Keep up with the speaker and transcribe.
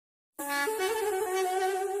Yeah,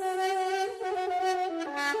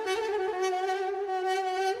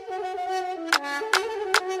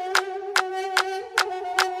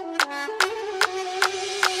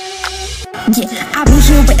 I've been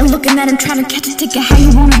here waiting, looking at him, trying to catch a ticket. How you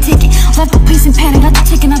wanna take it? Left the place in panic, left to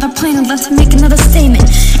take another plane, and left to make another statement.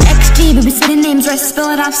 XG, baby, say the names right, spell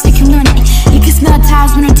it out so you can learn it. You can smell the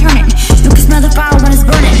tires when I turn it. You can smell the fire when it's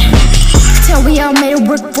burning. Tell we all made it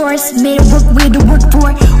work for us, made it work, we had to work for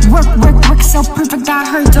it. Work, work, work, so perfect, I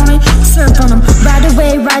heard, don't it? Surf on them, ride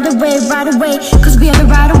away, ride away, ride away, cause we are the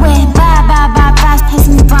ride away. Bye, bye, bye, fast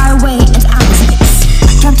pacing me far away, and I was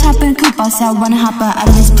drop top and coupe outside, wanna hop out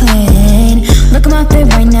of this plane. Look at my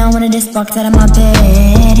fit right now when I just walked out of my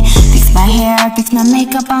bed. Fix my hair, fix my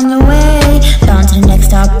makeup, on the way. Down to the next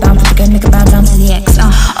stop, bound for the good, make a bow down to the X.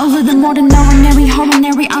 A little more than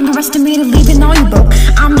ordinary, underestimated, leaving all you broke.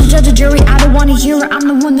 I'm the judge of jury, I don't wanna hear it, I'm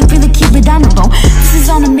the one that really keep it down the low. This is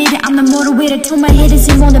automated, I'm the motivator, tell my haters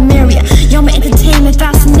see more the merrier. Y'all my entertainment,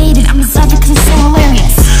 fascinated, I'm the subject cause it's so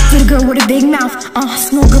hilarious. Little girl with a big mouth,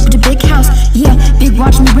 small girl with a big house. Yeah, big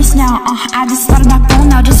watch on the wrist now, I just started my phone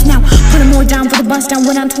now, just now. Put a more down for the bus down,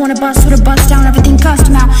 went on to a bus with a bus down, everything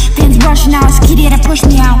custom out. Fans rushing out, it's kitty that pushed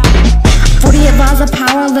me out. 48 miles of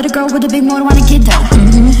power, little girl with a big motor wanna get dough.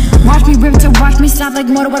 Watch me rip to watch me stop like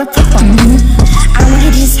motor with a flip phone. I don't wanna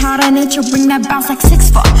hit you just hard on nature, bring that bounce like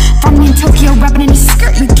 6'4". Find me in Tokyo, rapping in a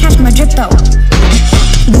skirt, you catch my drip though.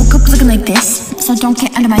 Woke up looking like this, so don't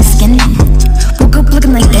get under my skin. Woke up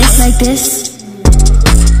looking like this, like this.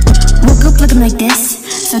 Woke up looking like this,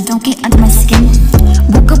 so don't get under my skin.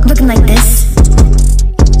 Woke up looking like this.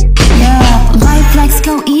 Yeah, life likes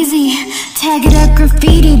go easy. Tag it up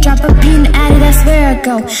graffiti, drop a beat and add it, that's where I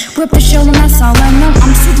go. Whip the show and that's all I know,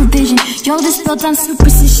 I'm supervision. Yo, this built on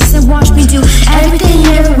superstitions and watch me do everything,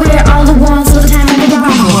 everywhere, all at once, all the time,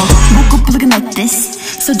 around the world. Woke up looking like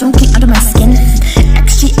this, so don't get under my skin.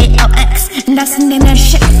 XGALX, and that's the name of that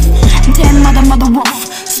shit. Damn mother wolf,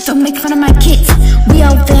 so don't make fun of my kids. We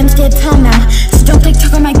all fam stay at home now, so don't take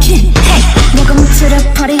talk on my kid. Hey, welcome to the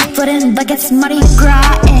party, footin' like it's Mardi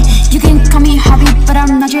Gras. You can call me Harvey, but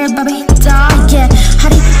I'm not your Bobby doll. Yeah,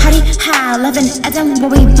 Hardy, ha, 11 Adam,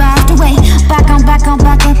 but we backed away. Back on,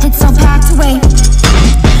 it's so packed away.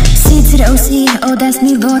 C to the OC, oh that's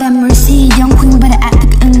me, Lord have mercy. Young queen, but I act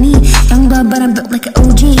like a me. Young blood, but I'm built like an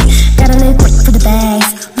OG. Gotta live quick for the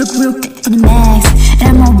bags, look real thick for the mags.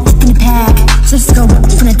 And I'm all thick in the pack, so let's go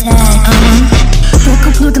from the tag. Woke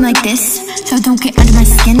up looking like this, so don't get under my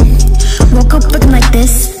skin. Woke up looking like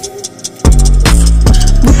this.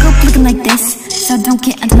 Woke up looking like this, so don't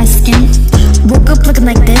get under my skin. Woke up looking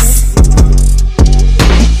like this.